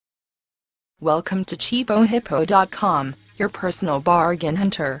Welcome to CheapoHippo.com, your personal bargain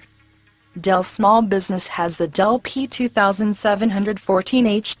hunter. Dell Small Business has the Dell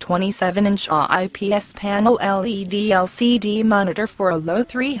P2714H 27-inch AH-IPS panel LED LCD monitor for a low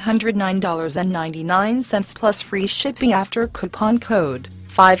 $309.99 plus free shipping after coupon code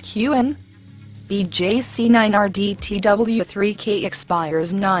 5QN. BJC9RDTW3K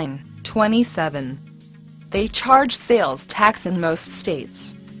expires 9/27. They charge sales tax in most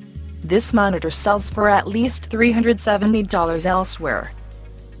states. This monitor sells for at least $370 elsewhere.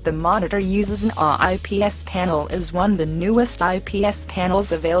 The monitor uses an AH-IPS panel, is one of the newest IPS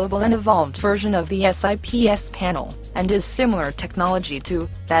panels available, an evolved version of the AH-IPS panel, and is similar technology to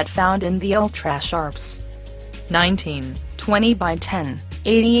that found in the ultra-sharps. 1920 by 10,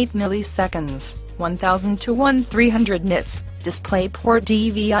 88 milliseconds, 1000 to 1300 nits, DisplayPort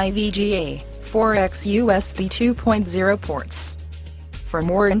DVI-VGA, 4x USB 2.0 ports. For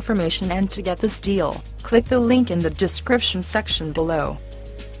more information and to get this deal, click the link in the description section below.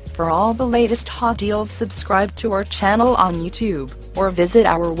 For all the latest hot deals, subscribe to our channel on YouTube, or visit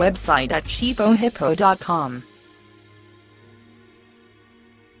our website at CheapoHippo.com.